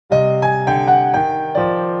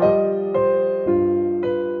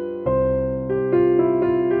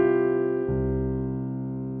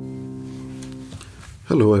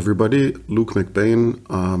Hello everybody, Luke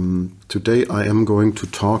McBain. Today I am going to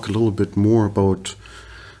talk a little bit more about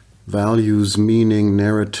values, meaning,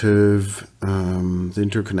 narrative, the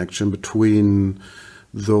interconnection between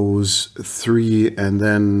those three, and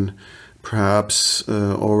then perhaps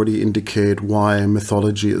already indicate why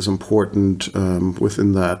mythology is important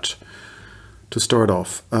within that. To start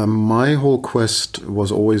off, my whole quest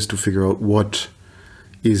was always to figure out what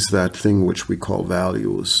is that thing which we call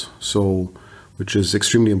values. Which is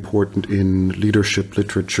extremely important in leadership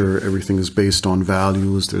literature. Everything is based on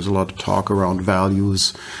values. There's a lot of talk around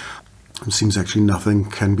values. It seems actually nothing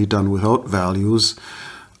can be done without values.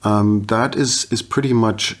 That is pretty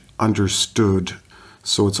much understood.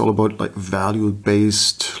 So it's all about like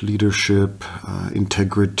value-based leadership,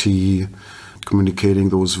 integrity, communicating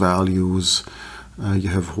those values. You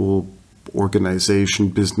have whole organization,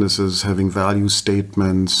 businesses having value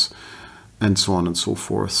statements, and so on and so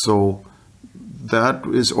forth. So that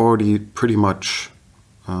is already pretty much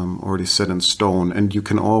already set in stone. And you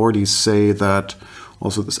can already say that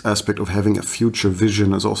also this aspect of having a future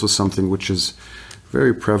vision is also something which is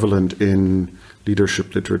very prevalent in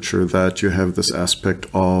leadership literature, that you have this aspect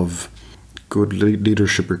of good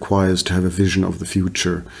leadership requires to have a vision of the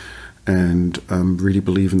future and really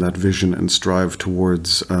believe in that vision and strive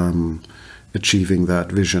towards achieving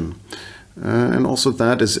that vision. And also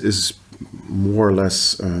that is more or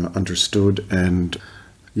less understood and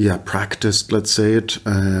practiced, let's say it,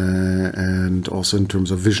 and also in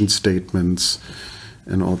terms of vision statements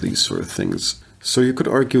and all these sort of things. So you could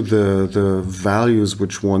argue the values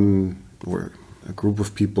which one or a group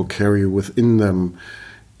of people carry within them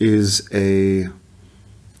is if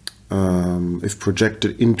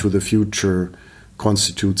projected into the future,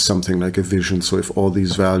 constitutes something like a vision. So if all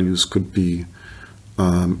these values could be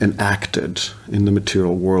enacted in the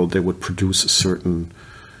material world, they would produce a certain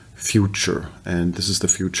future, and this is the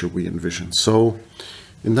future we envision. So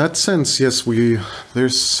in that sense, yes,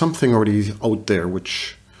 there's something already out there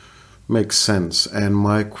which makes sense, and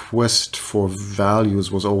my quest for values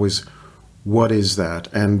was always, what is that,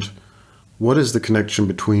 and what is the connection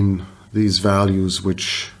between these values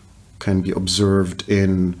which can be observed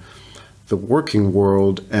in the working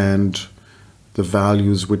world and the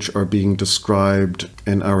values which are being described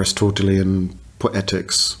in Aristotelian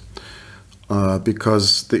poetics.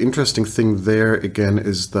 Because the interesting thing there, again,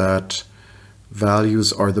 is that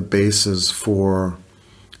values are the basis for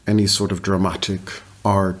any sort of dramatic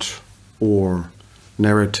art or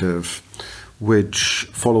narrative, which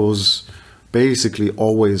follows basically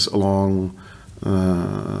always along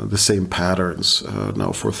the same patterns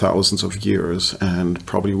now for thousands of years, and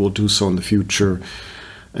probably will do so in the future.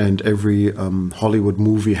 And every Hollywood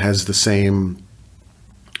movie has the same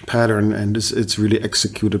pattern, and it's really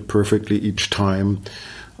executed perfectly each time,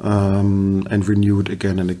 and renewed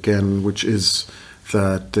again and again, which is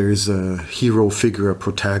that there is a hero figure, a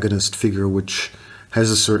protagonist figure, which has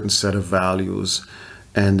a certain set of values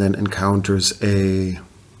and then encounters a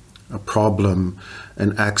problem,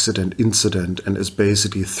 an accident, incident, and is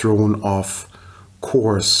basically thrown off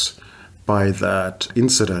course by that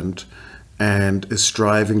incident, and is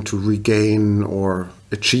striving to regain or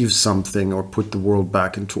achieve something or put the world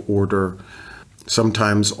back into order.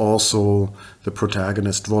 Sometimes also the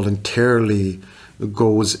protagonist voluntarily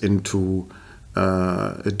goes into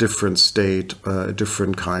a different state, a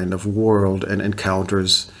different kind of world, and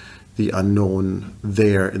encounters the unknown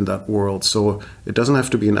there in that world. So it doesn't have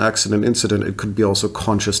to be an accident, incident. It could be also a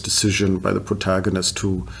conscious decision by the protagonist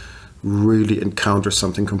to really encounter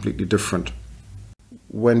something completely different.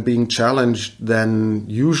 When being challenged, then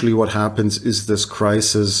usually what happens is this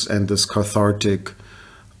crisis and this cathartic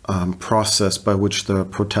process by which the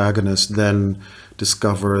protagonist then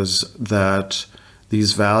discovers that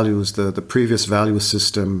these values, the previous value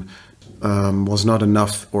system, was not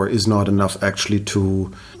enough, or is not enough actually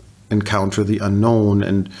to encounter the unknown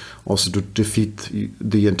and also to defeat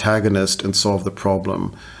the antagonist and solve the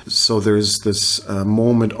problem. So there's this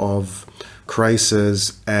moment of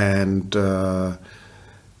crisis and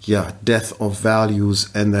death of values,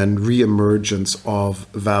 and then re-emergence of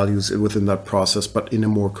values within that process, but in a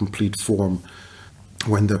more complete form.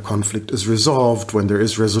 When the conflict is resolved, when there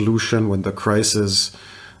is resolution, when the crisis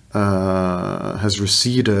has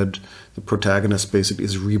receded, the protagonist basically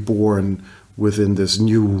is reborn within this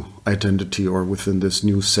new identity or within this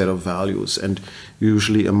new set of values, and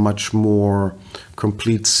usually a much more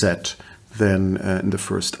complete set than in the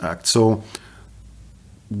first act. So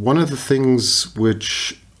one of the things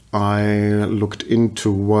which I looked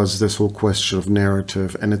into was this whole question of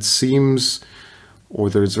narrative, and it seems, or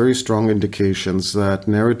there's very strong indications that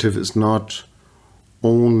narrative is not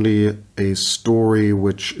only a story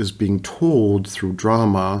which is being told through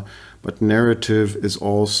drama, but narrative is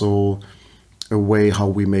also a way how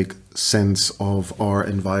we make sense of our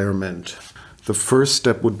environment. The first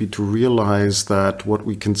step would be to realize that what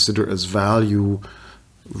we consider as values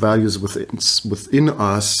within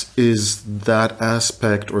us is that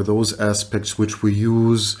aspect or those aspects which we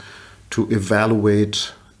use to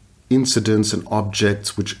evaluate incidents and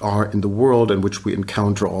objects which are in the world and which we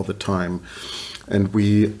encounter all the time. And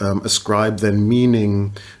we ascribe then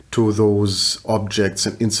meaning to those objects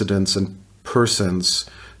and incidents and persons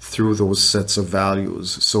through those sets of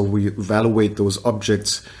values. So we evaluate those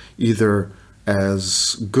objects either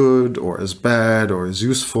as good or as bad or as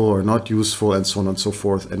useful or not useful and so on and so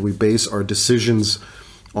forth. And we base our decisions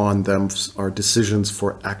on them, our decisions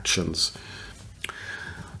for actions.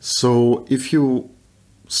 So if you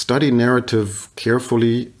study narrative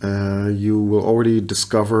carefully, you will already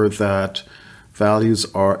discover that values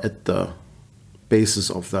are at the basis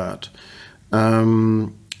of that.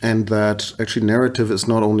 And that actually narrative is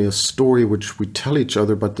not only a story which we tell each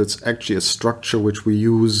other, but it's actually a structure which we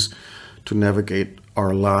use to navigate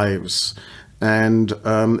our lives. And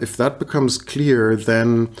if that becomes clear,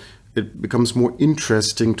 then it becomes more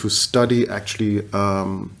interesting to study actually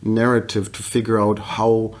narrative to figure out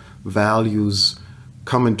how values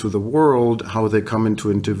come into the world, how they come into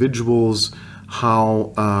individuals,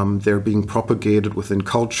 how they're being propagated within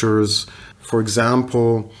cultures. For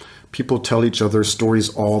example, people tell each other stories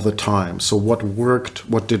all the time. So what worked,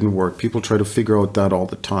 what didn't work? People try to figure out that all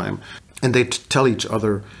the time. And they tell each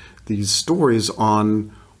other these stories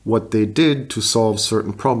on what they did to solve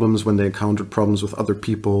certain problems when they encountered problems with other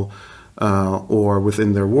people or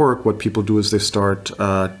within their work. What people do is they start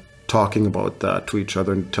talking about that to each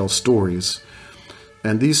other and tell stories.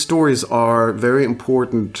 And these stories are very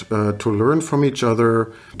important to learn from each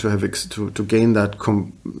other, to have to gain that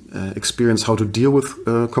experience how to deal with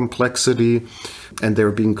complexity, and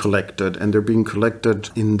they're being collected. And they're being collected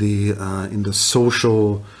in the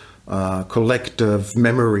social collective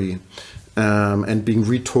memory, and being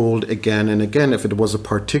retold again and again. If it was a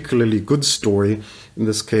particularly good story, in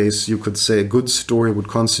this case, you could say a good story would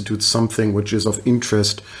constitute something which is of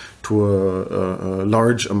interest to a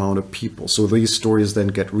large amount of people. So these stories then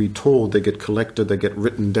get retold, they get collected, they get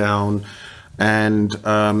written down. And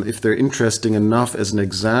if they're interesting enough as an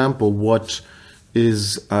example, what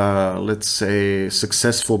is, let's say,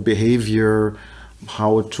 successful behavior,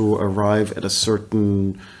 how to arrive at a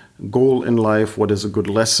certain goal in life, what is a good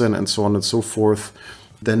lesson, and so on and so forth,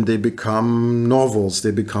 then they become novels,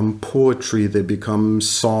 they become poetry, they become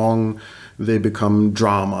song, they become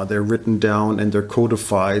drama. They're written down and they're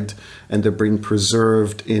codified and they're being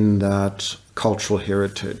preserved in that cultural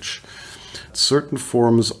heritage. Certain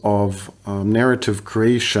forms of narrative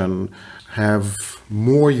creation have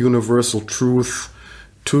more universal truth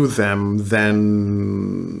to them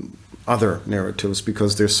than other narratives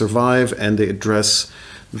because they survive and they address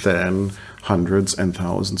then hundreds and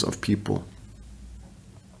thousands of people.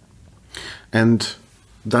 And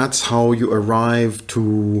that's how you arrive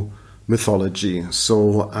to mythology.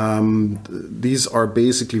 So these are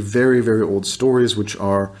basically very, very old stories which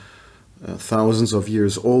are thousands of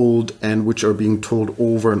years old and which are being told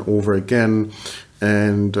over and over again.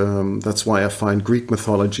 And that's why I find Greek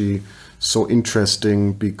mythology so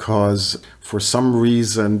interesting, because for some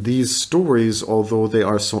reason these stories, although they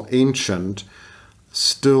are so ancient,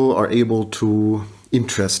 still are able to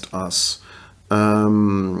interest us.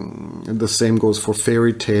 And the same goes for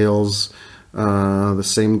fairy tales. The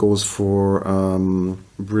same goes for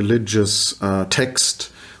religious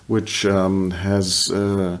text, which has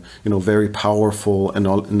very powerful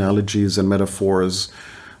analogies and metaphors.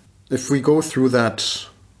 If we go through that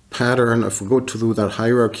pattern, if we go through that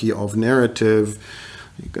hierarchy of narrative,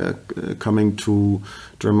 coming to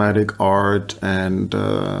dramatic art and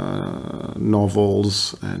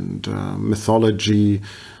novels and mythology,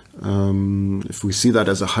 if we see that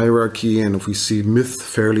as a hierarchy, and if we see myth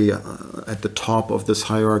fairly at the top of this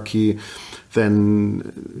hierarchy, then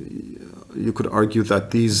you could argue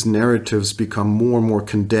that these narratives become more and more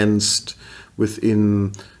condensed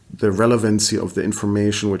within the relevancy of the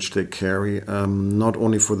information which they carry, not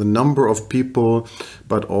only for the number of people,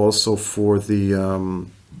 but also for the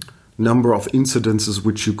number of incidences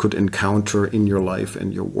which you could encounter in your life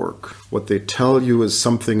and your work. What they tell you is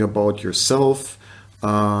something about yourself,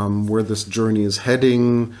 where this journey is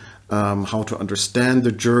heading, how to understand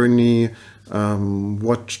the journey,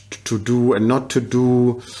 what to do and not to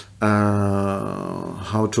do,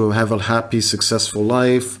 how to have a happy, successful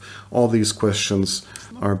life. All these questions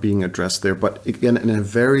are being addressed there, but again, in a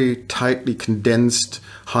very tightly condensed,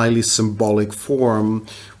 highly symbolic form,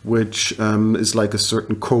 which is like a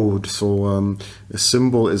certain code. So a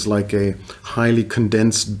symbol is like a highly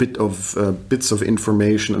condensed bits of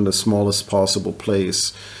information in the smallest possible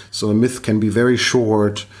place. So a myth can be very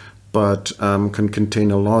short, but can contain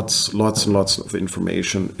lots and lots of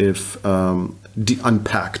information if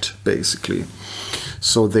unpacked, basically.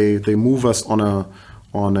 So they move us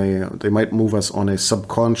they might move us on a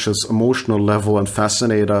subconscious emotional level and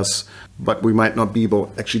fascinate us, but we might not be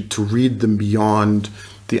able actually to read them beyond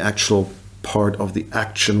the actual part of the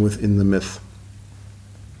action within the myth.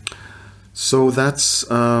 So that's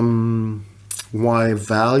why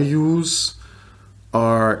values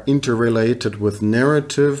are interrelated with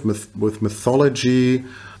narrative, with mythology,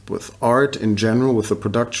 with art in general, with the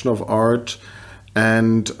production of art,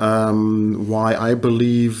 and why I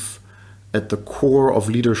believe at the core of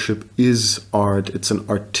leadership is art. It's an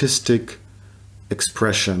artistic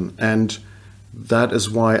expression, and that is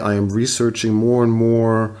why I am researching more and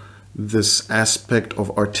more this aspect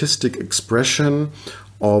of artistic expression,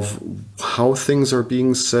 of how things are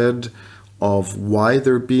being said, of why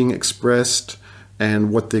they're being expressed,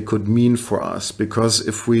 and what they could mean for us. Because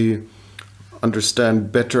if we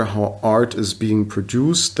understand better how art is being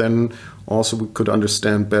produced, then also we could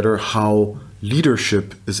understand better how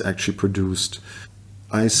leadership is actually produced.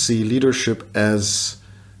 I see leadership as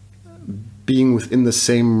being within the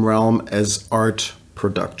same realm as art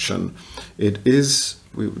production. It is,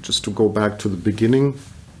 just to go back to the beginning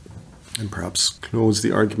and perhaps close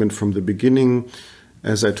the argument from the beginning,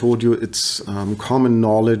 as I told you, it's common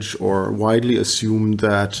knowledge or widely assumed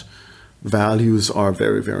that values are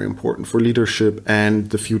very, very important for leadership, and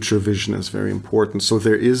the future vision is very important. So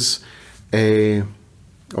there is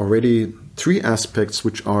already three aspects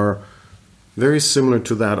which are very similar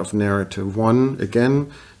to that of narrative. One,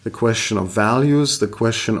 again, the question of values, the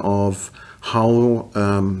question of how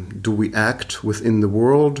do we act within the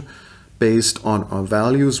world based on our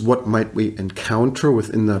values, what might we encounter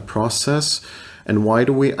within that process, and why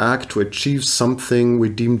do we act to achieve something we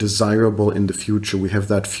deem desirable in the future. We have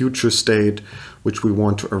that future state which we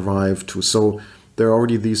want to arrive to. So there are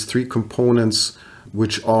already these three components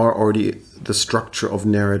which are already the structure of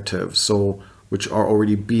narrative, so which are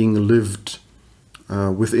already being lived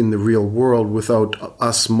within the real world without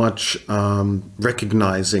us much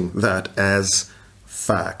recognizing that as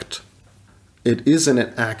fact. It is an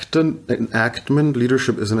enactment,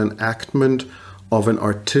 leadership is an enactment of an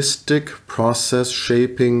artistic process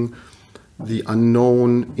shaping the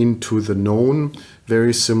unknown into the known,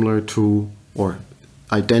 very similar to or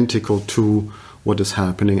identical to what is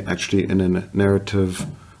happening actually in a narrative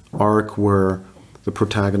arc where the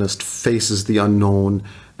protagonist faces the unknown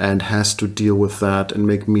and has to deal with that and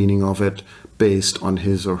make meaning of it based on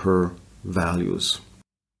his or her values.